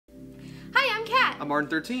I'm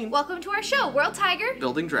Arden 13. Welcome to our show, World Tiger.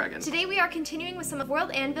 Building Dragon. Today we are continuing with some of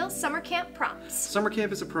World Anvil's summer camp prompts. Summer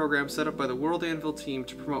camp is a program set up by the World Anvil team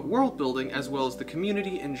to promote world building as well as the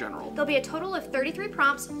community in general. There'll be a total of 33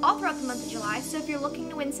 prompts all throughout the month of July, so if you're looking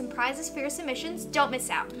to win some prizes for your submissions, don't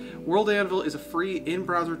miss out. World Anvil is a free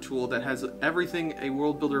in-browser tool that has everything a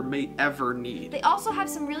world builder may ever need. They also have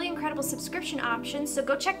some really incredible subscription options, so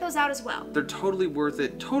go check those out as well. They're totally worth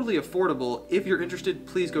it, totally affordable. If you're interested,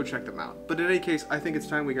 please go check them out. But in any case, I think it's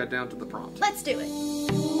time we got down to the prompt. Let's do it.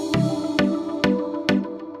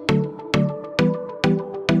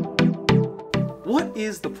 What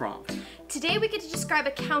is the prompt? Today we get to describe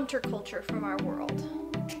a counterculture from our world.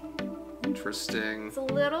 Interesting. It's a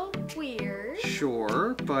little weird.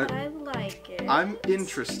 Sure, but I like it. I'm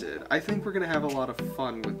interested. I think we're gonna have a lot of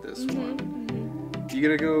fun with this one. You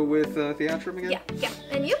gonna go with Theatrim again? Yeah.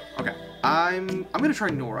 And you? Okay. I'm gonna try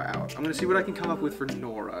Nora out. I'm gonna see what I can come up with for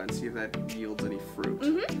Nora and see if that yields any fruit.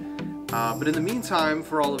 But in the meantime,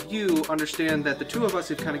 for all of you, understand that the two of us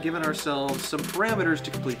have kind of given ourselves some parameters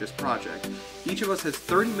to complete this project. Each of us has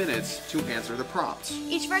 30 minutes to answer the prompts.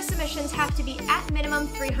 Each of our submissions have to be at minimum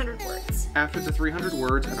 300 words. After the 300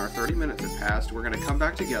 words and our 30 minutes have passed, we're gonna come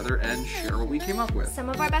back together and share what we came up with. Some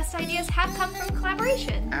of our best ideas have come from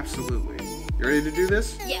collaboration. Absolutely. You ready to do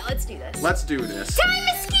this? Yeah, let's do this. Let's do this. Time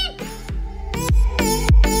escape!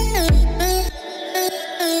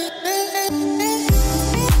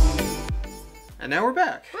 And now we're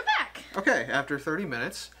back. We're back. Okay, after 30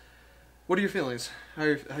 minutes, what are your feelings? How do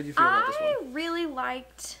you feel about this one? I really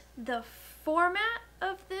liked the format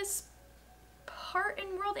of this part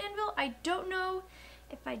in World Anvil. I don't know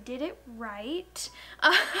if I did it right,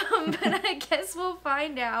 but I guess we'll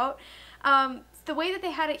find out. The way that they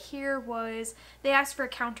had it here was they asked for a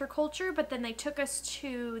counterculture, but then they took us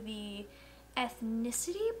to the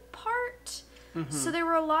ethnicity part. So there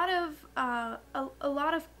were a lot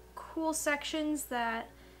of cool sections that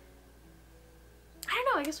I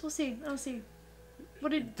don't know. I guess we'll see. I'll see.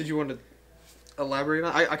 What did you want to elaborate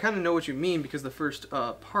on? I kind of know what you mean because the first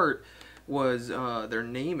part was their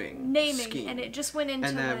naming scheme, and it just went into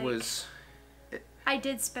and that like, was. I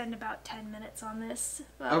did spend about 10 minutes on this.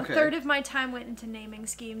 Okay. A third of my time went into naming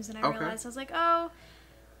schemes, and I realized I was like, oh,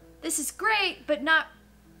 this is great, but not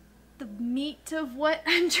the meat of what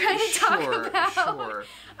I'm trying to talk about. Sure.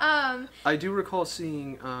 I do recall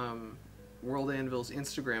seeing World Anvil's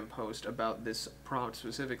Instagram post about this prompt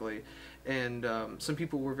specifically, and some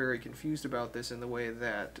people were very confused about this, and the way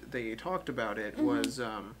that they talked about it was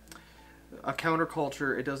a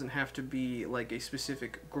counterculture. It doesn't have to be like a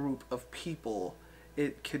specific group of people.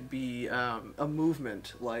 It could be a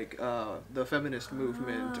movement like the feminist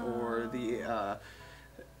movement or the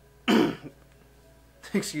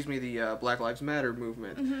excuse me, the Black Lives Matter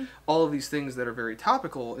movement. All of these things that are very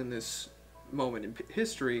topical in this moment in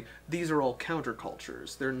history, these are all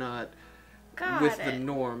countercultures. They're not the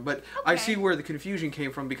norm. But I see where the confusion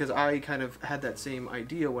came from because I kind of had that same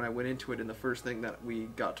idea when I went into it, and the first thing that we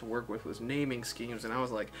got to work with was naming schemes, and I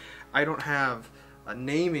was like, I don't have a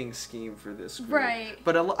naming scheme for this group. Right.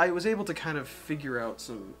 But I was able to kind of figure out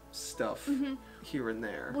some stuff here and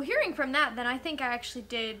there. Well, hearing from that, then I think I actually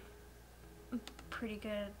did a pretty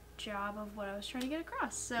good job of what I was trying to get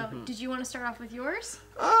across. So, did you want to start off with yours?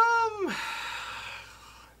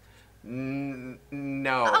 No.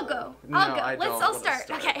 I'll go. I'll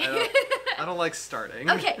start. Okay. I don't like starting.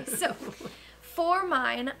 Okay, so for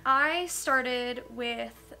mine, I started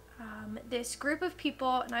with this group of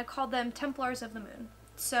people, and I called them Templars of the Moon.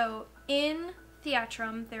 So in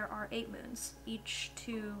Theatrum, there are 8 moons, each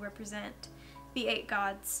to represent the 8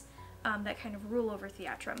 gods that kind of rule over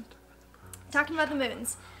Theatrum. Talking about the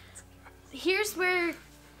moons, here's where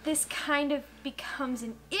this kind of becomes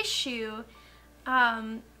an issue.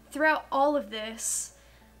 Throughout all of this,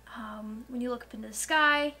 when you look up into the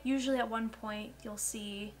sky, usually at one point you'll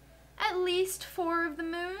see at least 4 of the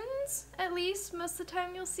moons. At least, most of the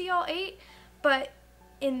time you'll see all 8. But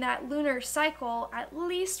in that lunar cycle, at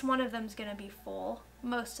least one of them's gonna be full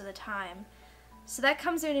most of the time. So that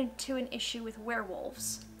comes into an issue with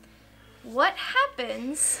werewolves. What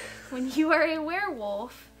happens when you are a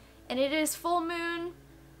werewolf and it is full moon?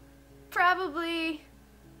 Probably,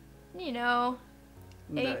 you know,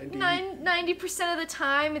 90% of the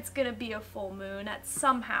time it's gonna be a full moon at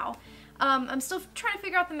somehow. I'm still trying to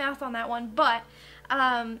figure out the math on that one, but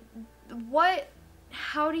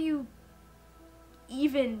how do you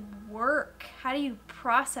even work? How do you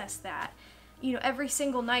process that? You know, every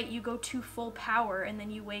single night you go to full power and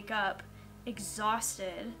then you wake up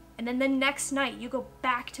exhausted, and then the next night you go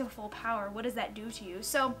back to full power. What does that do to you?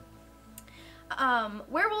 So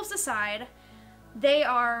werewolves aside, they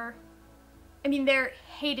are I mean, they're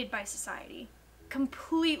hated by society.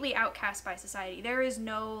 Completely outcast by society. There is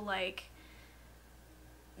no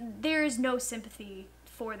sympathy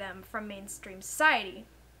for them from mainstream society,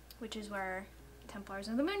 which is where Templars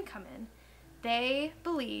of the Moon come in. They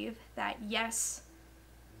believe that, yes,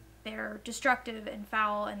 they're destructive and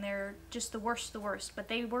foul and they're just the worst, but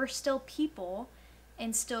they were still people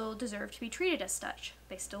and still deserve to be treated as such.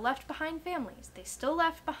 They still left behind families. They still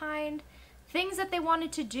left behind things that they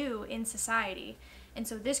wanted to do in society. And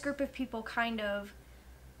so this group of people kind of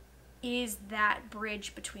is that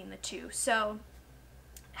bridge between the two. So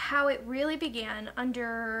how it really began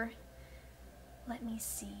under, let me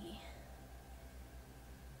see,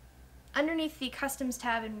 underneath the customs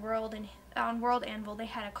tab in on World Anvil, they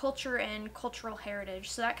had a culture and cultural heritage.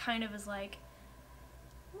 So that kind of is like,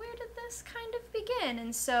 where did this kind of begin?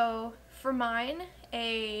 And so for mine,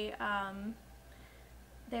 there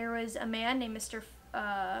was a man named Mr.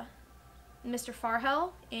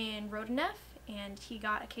 Farhell in Rodenef, and he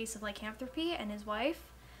got a case of lycanthropy, and his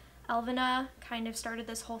wife, Elvina, kind of started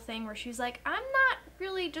this whole thing where she was like, I'm not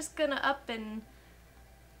really just gonna up and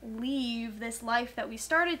leave this life that we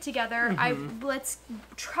started together. Let's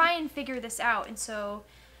try and figure this out. And so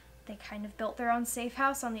they kind of built their own safe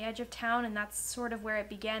house on the edge of town, and that's sort of where it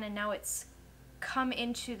began, and now it's come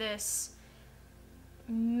into this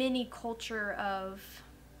mini culture of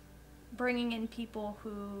bringing in people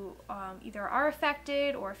who either are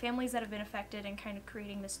affected or families that have been affected, and kind of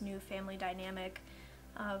creating this new family dynamic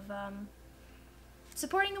of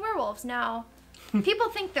supporting the werewolves. Now, people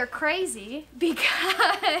think they're crazy because...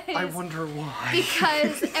 I wonder why.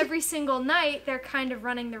 Because every single night they're kind of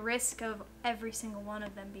running the risk of every single one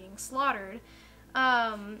of them being slaughtered.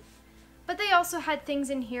 But they also had things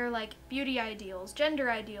in here like beauty ideals,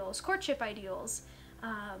 gender ideals, courtship ideals,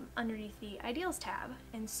 underneath the ideals tab.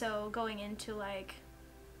 And so going into like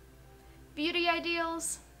beauty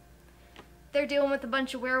ideals, they're dealing with a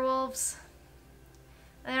bunch of werewolves.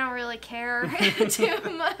 They don't really care too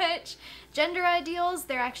much. Gender ideals,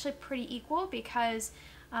 they're actually pretty equal because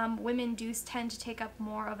women do tend to take up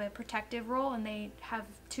more of a protective role, and they have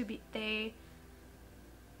to be,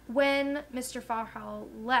 when Mr. Farhal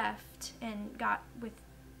left and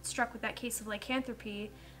struck with that case of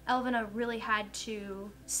lycanthropy, Elvina really had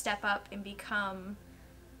to step up and become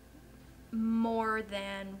more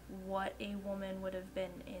than what a woman would have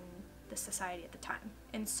been in the society at the time.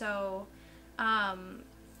 And so,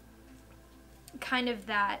 kind of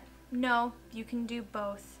that, no, you can do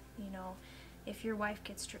both. You know, if your wife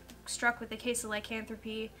gets struck with a case of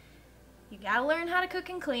lycanthropy, you gotta learn how to cook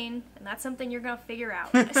and clean, and that's something you're gonna figure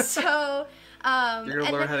out. So, you're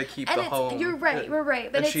gonna learn how to keep the home. You're right, we're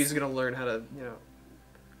right. But she's gonna learn how to,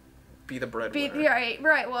 be the breadwinner.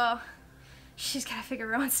 Right, well, she's gotta figure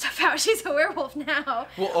her own stuff out. She's a werewolf now.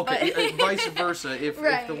 Well, okay, vice versa. If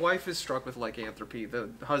the wife is struck with lycanthropy, the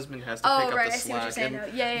husband has to pick up the slack,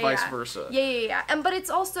 and vice versa. Yeah. But it's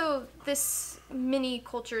also, this mini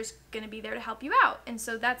culture is going to be there to help you out. And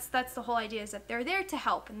so that's the whole idea, is that they're there to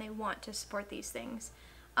help, and they want to support these things.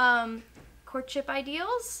 Courtship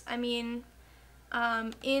ideals, I mean,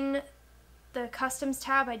 in the customs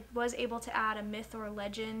tab, I was able to add a myth or a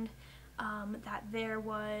legend, that there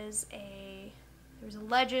was a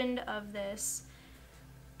legend of this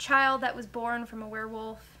child that was born from a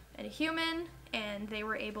werewolf and a human, and they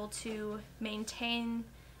were able to maintain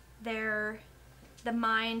the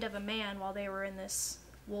mind of a man while they were in this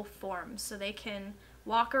wolf form, so they can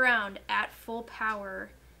walk around at full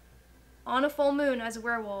power on a full moon as a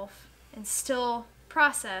werewolf and still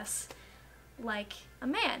process like a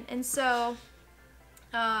man. And so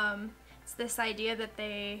it's this idea that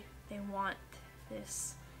they want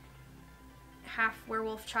this half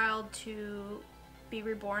werewolf child to be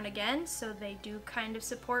reborn again, so they do kind of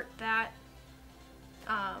support that,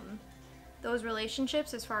 those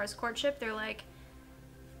relationships. As far as courtship, they're like,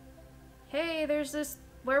 hey, there's this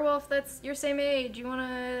werewolf that's your same age, you want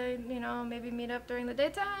to, maybe meet up during the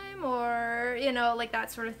daytime, or, like that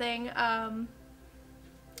sort of thing. One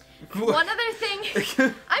other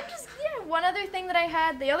thing, one other thing that I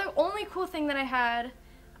had, the only cool thing that I had,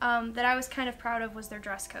 that I was kind of proud of, was their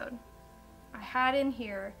dress code. I had in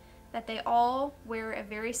here that they all wear a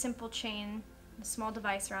very simple chain, a small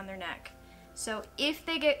device around their neck. So if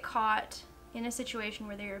they get caught in a situation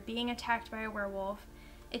where they are being attacked by a werewolf,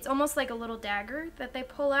 it's almost like a little dagger that they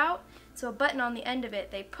pull out. So a button on the end of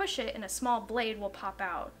it, they push it, and a small blade will pop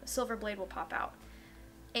out. A silver blade will pop out.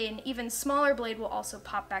 An even smaller blade will also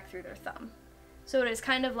pop back through their thumb. So it is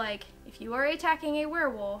kind of like, if you are attacking a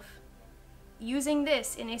werewolf, using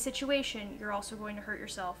this in a situation, you're also going to hurt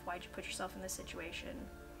yourself. Why'd you put yourself in this situation?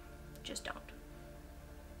 Just don't.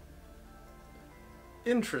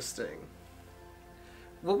 Interesting.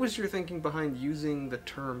 What was your thinking behind using the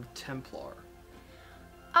term Templar?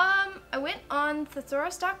 I went on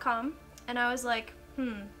thesaurus.com and I was like,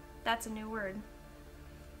 that's a new word.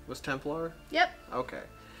 Was Templar? Yep. Okay.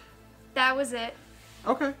 That was it.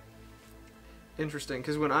 Okay. Interesting,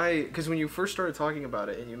 because when you first started talking about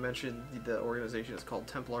it and you mentioned the organization is called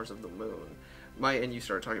Templars of the Moon, and you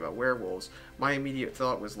started talking about werewolves, my immediate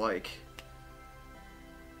thought was like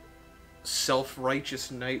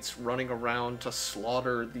self-righteous knights running around to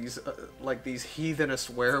slaughter these these heathenous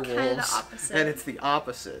werewolves. It's kind of the opposite. And it's the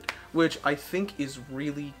opposite, which I think is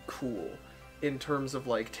really cool in terms of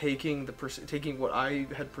like taking what I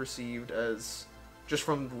had perceived as just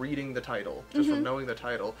from reading the title, just from knowing the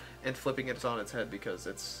title, and flipping it on its head because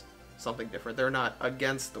it's something different. They're not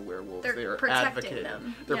against the werewolves. They're advocating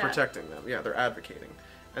them. They're protecting them. Yeah, they're advocating.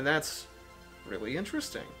 And that's really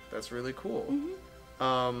interesting. That's really cool.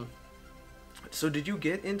 So did you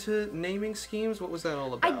get into naming schemes? What was that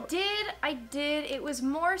all about? I did. It was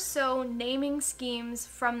more so naming schemes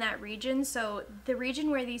from that region. So the region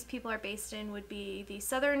where these people are based in would be the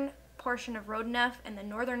southern portion of Rodenef and the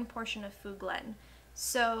northern portion of Fuglen.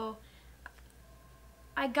 So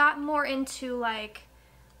I got more into like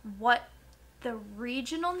what the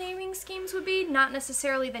regional naming schemes would be, not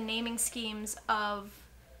necessarily the naming schemes of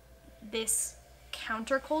this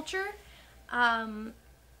counterculture.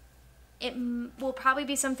 It will probably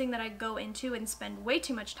be something that I go into and spend way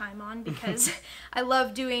too much time on because I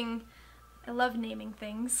love naming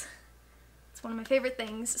things. It's one of my favorite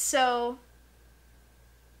things. So,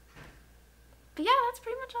 but yeah, that's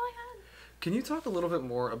pretty much all I had. Can you talk a little bit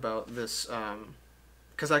more about this?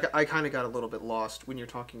 Because I kind of got a little bit lost when you're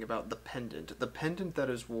talking about the pendant. The pendant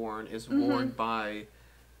that is worn by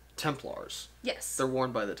Templars. Yes. They're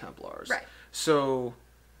worn by the Templars. Right. So,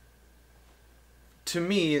 to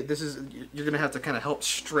me, you're going to have to kind of help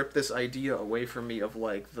strip this idea away from me of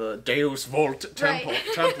like the Deus Vult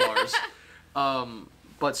Templars.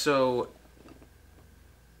 But so,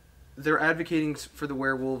 they're advocating for the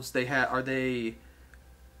werewolves. Are they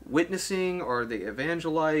witnessing, or are they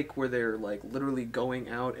evangelike, where they're like literally going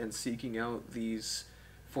out and seeking out these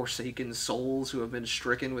forsaken souls who have been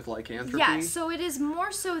stricken with lycanthropy? Yeah, so it is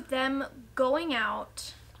more so them going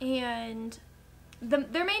out, and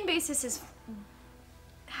their main basis is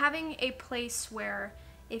having a place where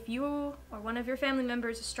if you or one of your family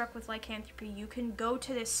members is struck with lycanthropy, you can go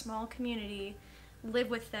to this small community, live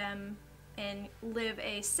with them, and live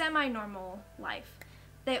a semi-normal life.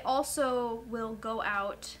 They also will go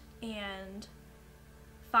out and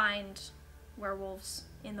find werewolves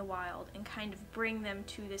in the wild and kind of bring them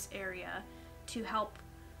to this area to help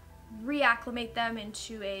reacclimate them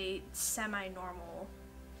into a semi-normal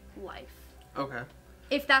life. Okay.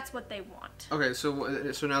 If that's what they want. Okay,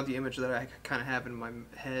 so now the image that I kind of have in my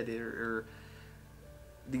head are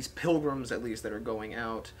these pilgrims, at least, that are going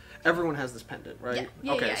out. Everyone has this pendant, right?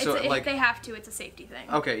 Yeah. Okay, yeah. so if they have to, it's a safety thing.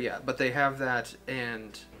 Okay, yeah, but they have that,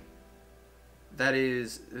 and that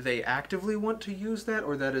is, they actively want to use that,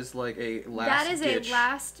 or that is like a last ditch? That is a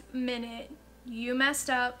last minute, you messed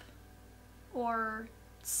up, or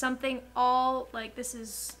something,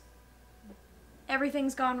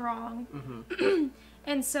 everything's gone wrong.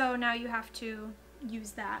 And so now you have to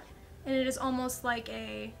use that. And it is almost like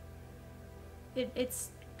it's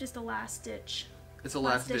just a last ditch. It's a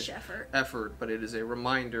last ditch effort, but it is a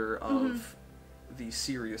reminder of the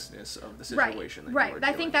seriousness of the situation. Right.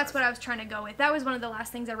 I think that's what I was trying to go with. That was one of the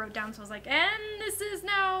last things I wrote down, so I was like, and this is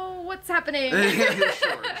now what's happening.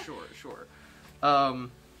 Sure.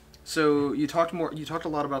 So you talked a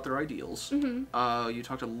lot about their ideals. You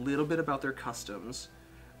talked a little bit about their customs.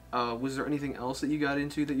 Was there anything else that you got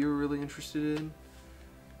into that you were really interested in?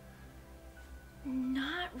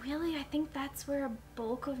 Not really. I think that's where a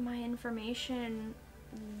bulk of my information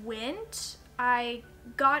went. I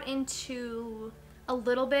got into a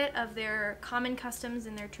little bit of their common customs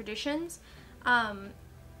and their traditions. A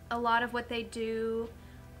lot of what they do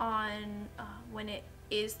on when it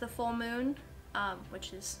is the full moon,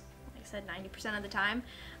 which is, like I said, 90% of the time,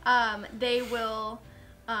 they will,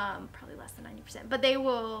 probably less than 90%, but they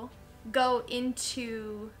will go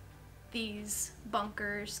into these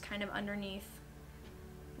bunkers kind of underneath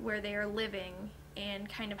where they are living and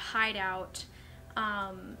kind of hide out,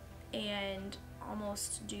 and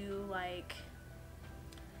almost do like,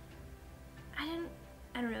 I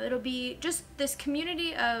don't know, it'll be just this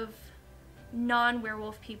community of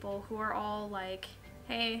non-werewolf people who are all like,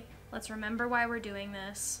 hey, let's remember why we're doing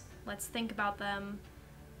this, let's think about them,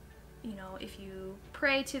 you know, if you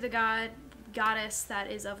pray to the goddess that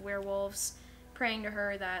is of werewolves, praying to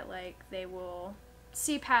her that like they will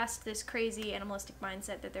see past this crazy animalistic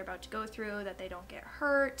mindset that they're about to go through, that they don't get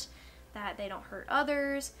hurt, that they don't hurt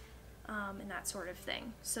others, and that sort of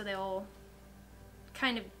thing. So they'll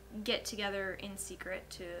kind of get together in secret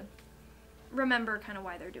to remember kind of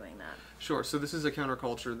why they're doing that. Sure. So this is a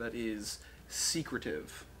counterculture that is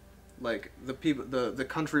secretive. Like, the people, the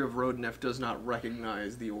country of Rodnef does not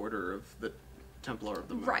recognize the order of the Templar of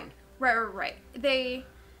the Moon. Right.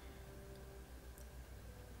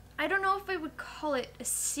 I don't know if I would call it a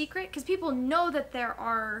secret, because people know that there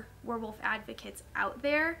are werewolf advocates out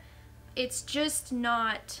there. It's just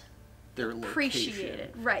not their appreciated.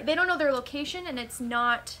 Location. Right. They don't know their location, and it's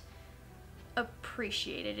not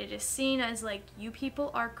appreciated. It is seen as like, you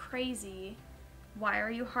people are crazy. Why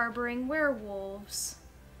are you harboring werewolves?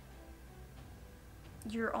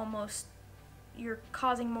 You're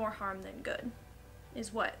causing more harm than good,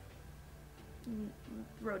 is what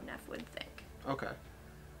Rodnef would think. Okay.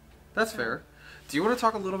 That's fair. Do you want to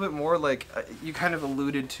talk a little bit more, like, you kind of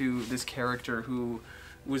alluded to this character who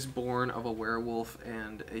was born of a werewolf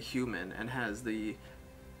and a human and has the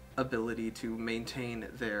ability to maintain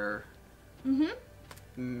their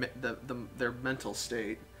their mental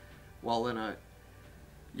state while in a...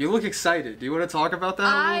 You look excited. Do you want to talk about that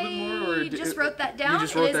a little bit more? I just wrote that down. You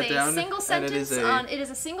just wrote that down? It is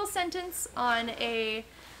a single sentence on a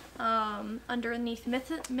underneath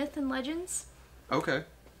myth and legends. Okay.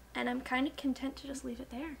 And I'm kind of content to just leave it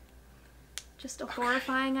there. Just a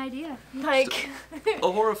horrifying idea. Like,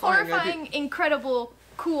 a horrifying idea. Incredible,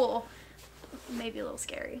 cool, maybe a little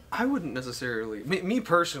scary. I wouldn't necessarily... Me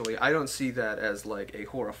personally, I don't see that as, like, a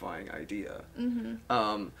horrifying idea.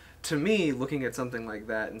 To me, looking at something like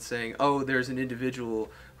that and saying, oh, there's an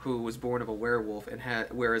individual who was born of a werewolf, and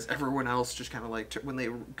whereas everyone else just kind of like, when they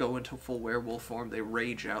go into full werewolf form, they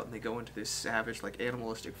rage out and they go into this savage, like,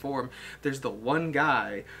 animalistic form. There's the one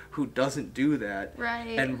guy who doesn't do that.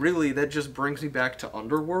 Right. And really, that just brings me back to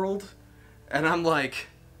Underworld. And I'm like,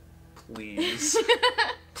 please,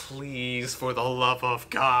 please, for the love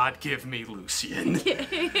of God, give me Lucian.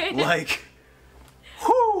 Like,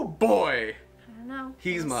 whoo, boy. I don't know.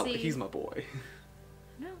 He's my boy.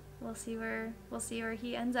 No, we'll see where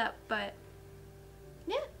he ends up, but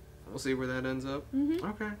yeah. We'll see where that ends up.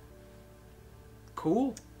 Okay. Cool.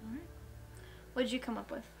 All right. What did you come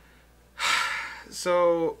up with?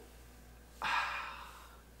 So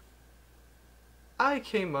I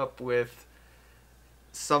came up with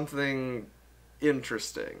something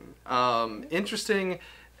interesting. Interesting,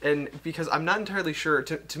 and because I'm not entirely sure,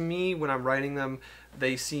 to me, when I'm writing them,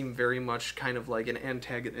 they seem very much kind of like an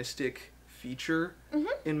antagonistic feature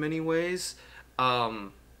in many ways.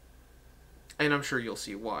 And I'm sure you'll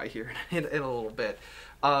see why here in a little bit.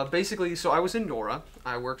 Basically, so I was in Nora.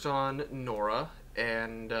 I worked on Nora,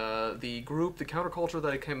 and the counterculture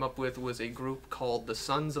that I came up with was a group called the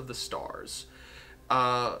Sons of the Stars.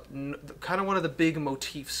 Kind of one of the big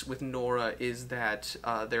motifs with Nora is that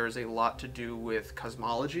there is a lot to do with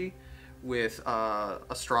cosmology, with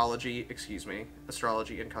astrology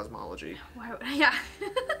and cosmology. Yeah.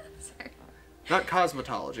 Sorry. Not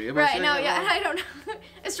cosmetology. Right, no, yeah, I don't know.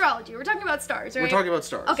 Astrology. We're talking about stars, right? We're talking about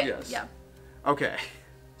stars, okay, yes. Yeah. Okay.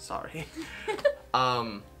 Sorry.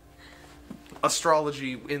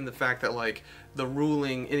 Astrology in the fact that, like, the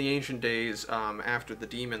ruling in the ancient days, after the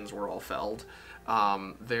demons were all felled,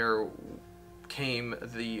 there came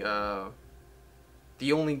the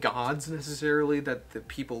only gods necessarily that the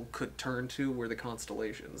people could turn to were the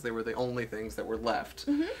constellations. They were the only things that were left.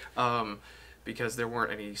 Because there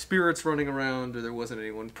weren't any spirits running around, or there wasn't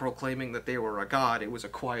anyone proclaiming that they were a god. It was a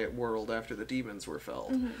quiet world after the demons were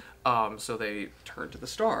felled. So they turned to the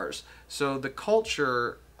stars. So the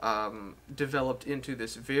culture developed into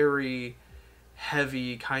this very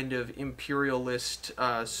heavy kind of imperialist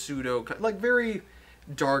like very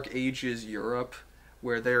Dark Ages Europe,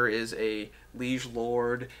 where there is a liege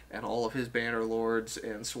lord and all of his banner lords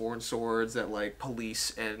and sworn swords that, like,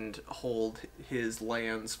 police and hold his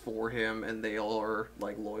lands for him, and they all are,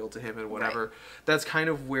 like, loyal to him and whatever. Right. That's kind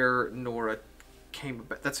of where Nora came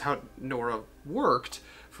about. That's how Nora worked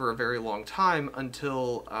for a very long time,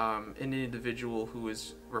 until an individual who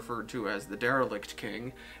is referred to as the Derelict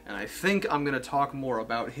King, and I think I'm going to talk more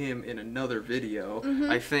about him in another video.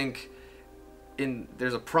 I think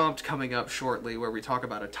there's a prompt coming up shortly where we talk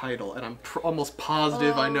about a title, and I'm almost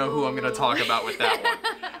positive I know who I'm going to talk about with that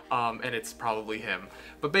one. And it's probably him.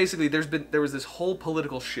 But basically, there was this whole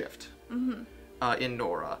political shift in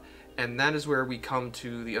Nora, and that is where we come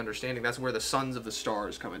to the understanding. That's where the Sons of the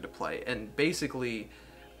Stars come into play. And basically,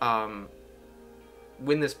 when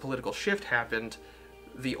this political shift happened,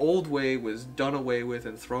 the old way was done away with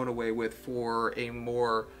and thrown away with for a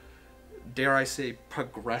more dare I say,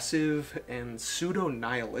 progressive and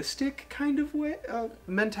pseudo-nihilistic kind of way,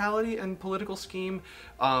 mentality and political scheme.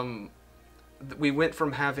 We went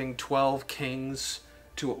from having 12 kings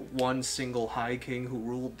to one single high king who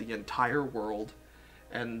ruled the entire world.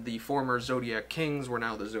 And the former Zodiac kings were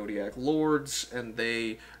now the Zodiac lords, and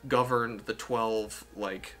they governed the 12,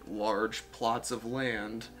 like, large plots of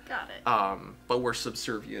land. Got it. But were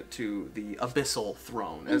subservient to the abyssal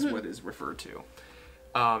throne, as what is referred to.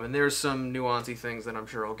 And there's some nuancy things that I'm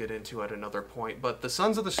sure I'll get into at another point. But the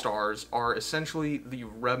Sons of the Stars are essentially the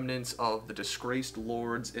remnants of the disgraced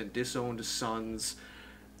lords and disowned sons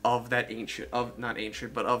of that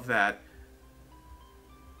of that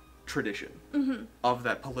tradition, of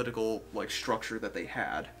that political, like, structure that they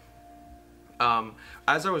had.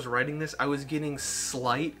 As I was writing this, I was getting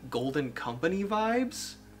slight Golden Company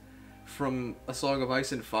vibes from A Song of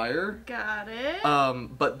Ice and Fire. Got it.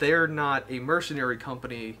 But they're not a mercenary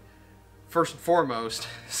company, first and foremost.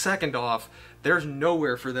 Second off, there's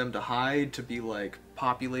nowhere for them to hide, to be, like,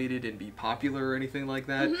 populated and be popular or anything like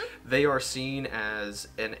that. They are seen as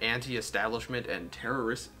an anti-establishment and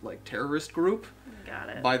terrorist group. Got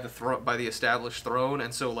it. By the established throne,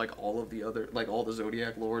 and so, like, all the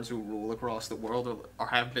Zodiac lords who rule across the world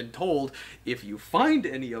have been told, if you find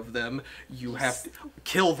any of them, you have to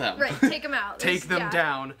kill them. Right, take them out. Take them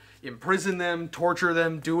down, imprison them, torture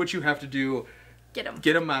them, do what you have to do. Get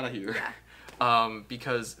them out of here. Yeah.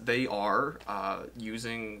 Because they are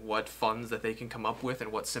using what funds that they can come up with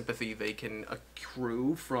and what sympathy they can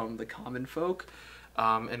accrue from the common folk.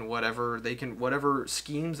 And whatever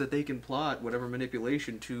schemes that they can plot, whatever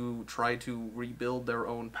manipulation to try to rebuild their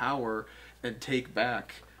own power and take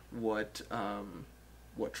back what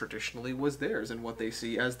traditionally was theirs and what they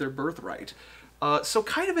see as their birthright. So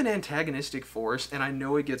kind of an antagonistic force, and I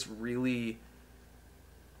know it gets really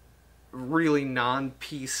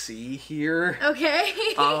non-PC here. Okay.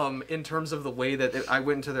 In terms of the way that I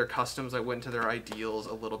went into their customs, I went into their ideals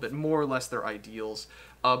a little bit, more or less their ideals.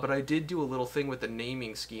 But I did do a little thing with the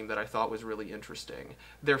naming scheme that I thought was really interesting.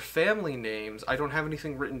 Their family names, I don't have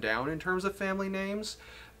anything written down in terms of family names,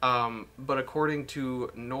 but according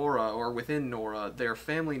to Nora, or within Nora, their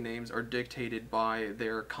family names are dictated by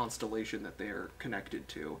their constellation that they're connected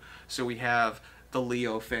to. So we have the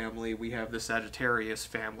Leo family, we have the Sagittarius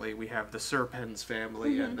family, we have the Serpens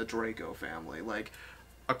family, and the Draco family, like,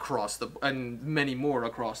 and many more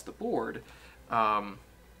across the board.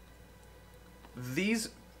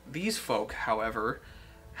 These folk, however,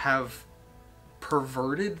 have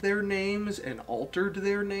perverted their names and altered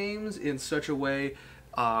their names in such a way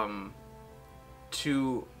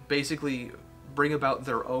to basically bring about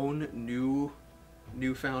their own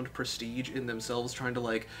newfound prestige in themselves, trying to,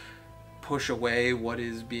 like, push away what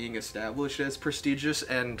is being established as prestigious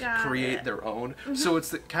and create their own. So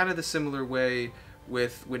it's kind of the similar way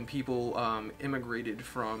with when people immigrated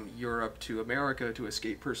from Europe to America to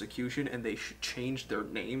escape persecution, and they changed their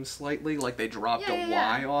name slightly, like they dropped a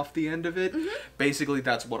Y off the end of it. Basically,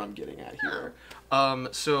 that's what I'm getting at here.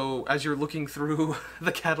 So as you're looking through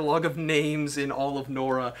the catalog of names in all of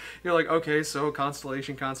Nora, you're like, okay, so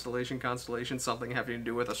constellation, something having to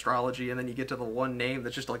do with astrology, and then you get to the one name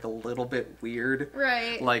that's just, like, a little bit weird.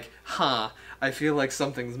 Right. Like, I feel like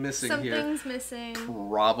something's missing here. Something's missing.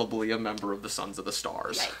 Probably a member of the Sons of the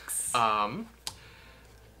Stars. Yikes.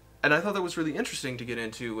 And I thought that was really interesting to get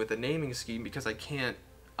into with the naming scheme, because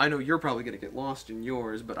I know you're probably going to get lost in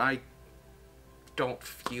yours, but I don't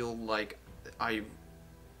feel like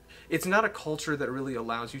it's not a culture that really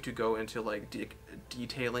allows you to go into, like,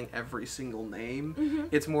 detailing every single name.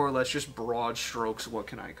 It's more or less just broad strokes, what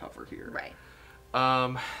can I cover here? Right.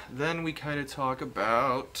 Then we kind of talk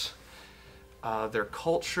about their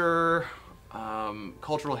culture,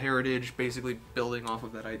 cultural heritage, basically building off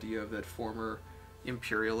of that idea of that former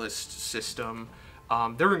imperialist system.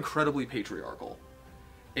 They're incredibly patriarchal.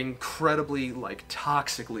 Incredibly, like,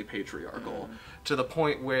 toxically patriarchal, to the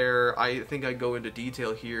point where I think I go into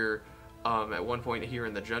detail here at one point here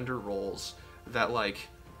in the gender roles, that, like,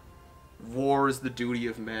 war is the duty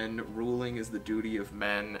of men, ruling is the duty of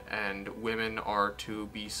men, and women are to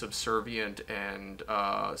be subservient and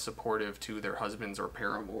supportive to their husbands or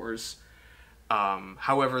paramours.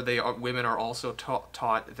 However, women are also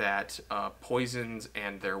taught that poisons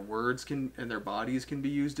and their words and their bodies can be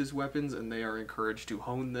used as weapons, and they are encouraged to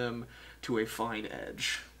hone them to a fine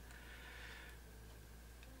edge.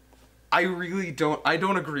 I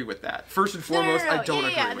don't agree with that. First and foremost, I don't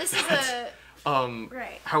agree with that.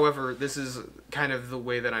 Right. However, this is kind of the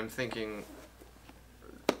way that I'm thinking.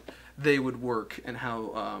 they would work and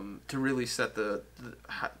how to really set the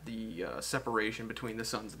separation between the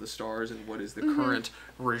sons of the stars and what is the current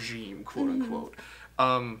regime, quote unquote.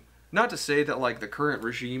 Not to say that like the current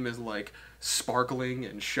regime is like sparkling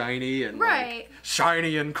and shiny and like,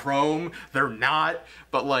 shiny and chrome. They're not,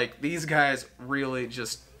 but like these guys really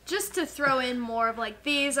just to throw in more of like,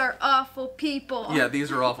 these are awful people. Yeah,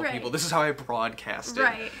 these are awful people. This is how I broadcast it.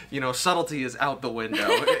 Right. You know, subtlety is out the window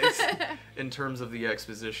in terms of the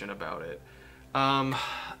exposition about it.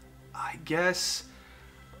 I guess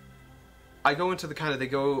I go into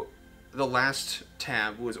the last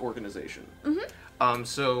tab was organization.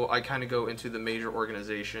 So I kind of go into the major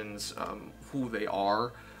organizations, who they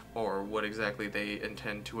are, or what exactly they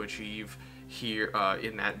intend to achieve here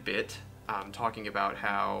in that bit. Talking about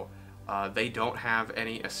how they don't have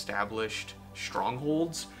any established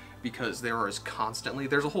strongholds because there's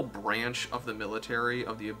a whole branch of the military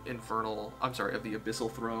of the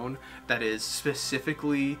Abyssal Throne that is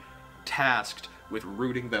specifically tasked with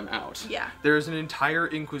rooting them out. Yeah. There's an entire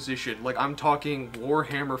Inquisition, like I'm talking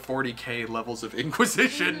Warhammer 40k levels of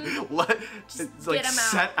Inquisition, like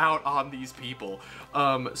set out on these people.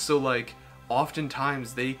 So like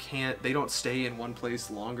oftentimes they don't stay in one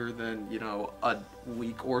place longer than, you know, a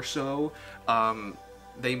week or so.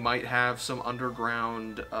 They might have some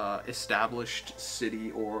underground established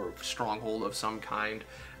city or stronghold of some kind.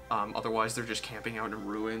 Otherwise they're just camping out in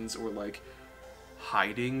ruins or like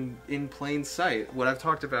hiding in plain sight. What I've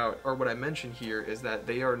talked about, or what I mentioned here, is that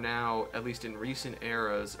they are now, at least in recent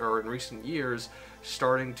eras or in recent years,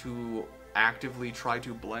 starting to actively try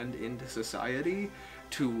to blend into society,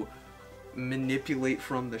 to manipulate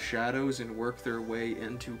from the shadows and work their way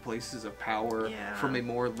into places of power from a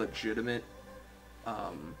more legitimate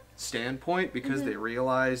standpoint, because they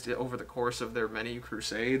realized over the course of their many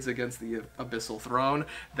crusades against the Abyssal Throne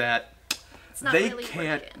that they really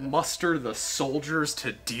can't muster the soldiers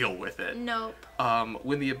to deal with it. Nope.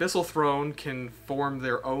 When the Abyssal Throne can form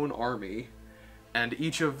their own army, and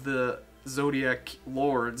each of the Zodiac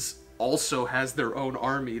Lords also has their own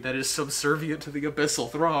army that is subservient to the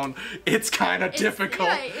Abyssal Throne, it's kind of difficult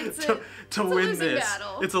to win this.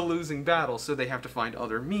 It's a losing battle, so they have to find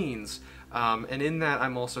other means. And in that,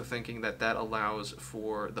 I'm also thinking that allows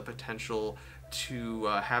for the potential to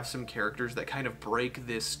have some characters that kind of break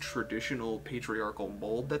this traditional patriarchal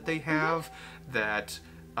mold that they have, that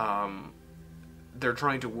they're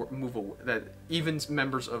trying to move away, that even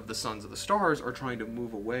members of the Sons of the Stars are trying to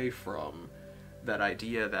move away from that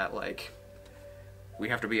idea that, like, we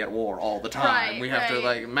have to be at war all the time, we have to,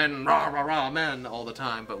 like, men, rah, rah, rah, men all the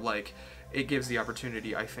time, but, like, it gives the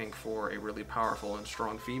opportunity, I think, for a really powerful and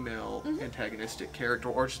strong female antagonistic character,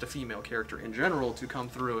 or just a female character in general, to come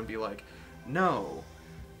through and be like, no,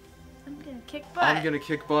 I'm gonna kick butt. I'm gonna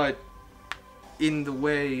kick butt in the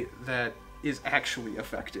way that is actually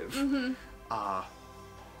effective.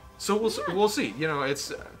 So we'll see. You know,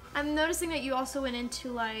 it's. I'm noticing that you also went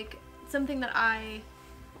into like something that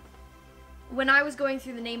when I was going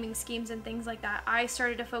through the naming schemes and things like that, I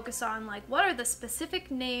started to focus on like what are the specific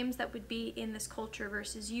names that would be in this culture,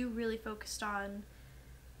 versus you really focused on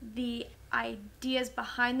the ideas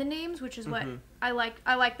behind the names, which is what I like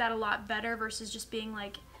that a lot better, versus just being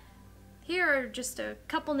like, here are just a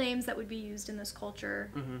couple names that would be used in this culture,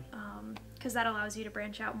 because that allows you to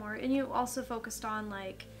branch out more. And you also focused on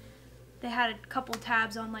like, they had a couple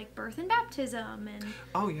tabs on like birth and baptism, and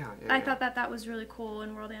I thought that was really cool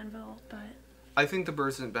in World Anvil. But I think the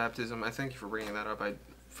birth and baptism, I thank you for bringing that up. I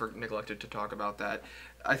neglected to talk about that.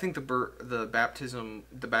 I think the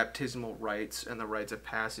baptismal rites and the rites of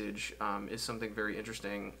passage is something very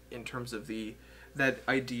interesting in terms of that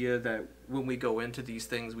idea that when we go into these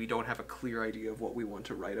things, we don't have a clear idea of what we want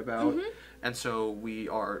to write about, and so we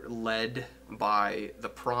are led by the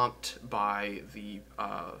prompt, by the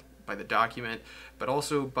document, but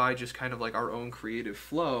also by just kind of like our own creative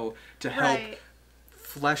flow to help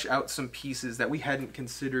flesh out some pieces that we hadn't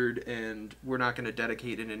considered, and we're not going to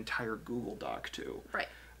dedicate an entire Google Doc to. Right.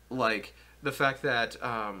 Like, the fact that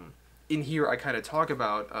in here I kind of talk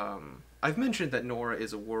about, I've mentioned that Nora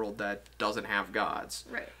is a world that doesn't have gods.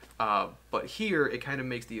 Right. But here it kind of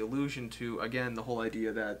makes the allusion to, again, the whole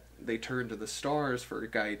idea that they turn to the stars for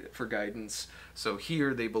guidance. So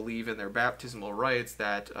here they believe in their baptismal rites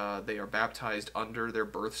that they are baptized under their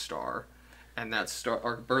birth star, and that star,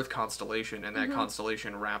 or birth constellation, and that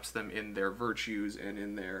constellation wraps them in their virtues and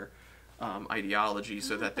in their ideology,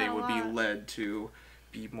 so that they would be led to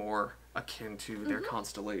be more akin to their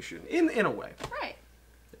constellation in a way. Right.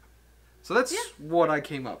 So that's what I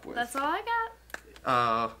came up with. That's all I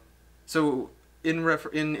got. So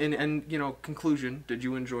in you know, conclusion, did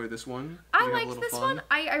you enjoy this one? I liked this one.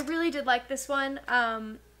 I really did like this one.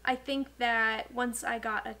 I think that once I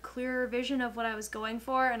got a clearer vision of what I was going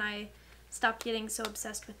for, and I stopped getting so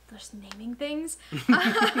obsessed with just naming things,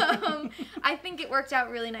 I think it worked out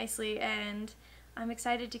really nicely, and I'm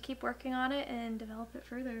excited to keep working on it and develop it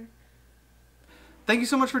further. Thank you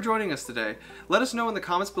so much for joining us today. Let us know in the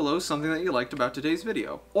comments below something that you liked about today's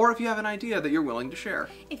video, or if you have an idea that you're willing to share.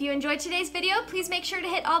 If you enjoyed today's video, please make sure to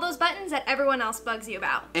hit all those buttons that everyone else bugs you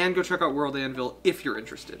about. And go check out World Anvil if you're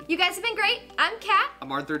interested. You guys have been great. I'm Kat. I'm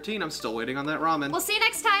Ard13. I'm still waiting on that ramen. We'll see you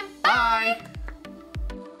next time. Bye!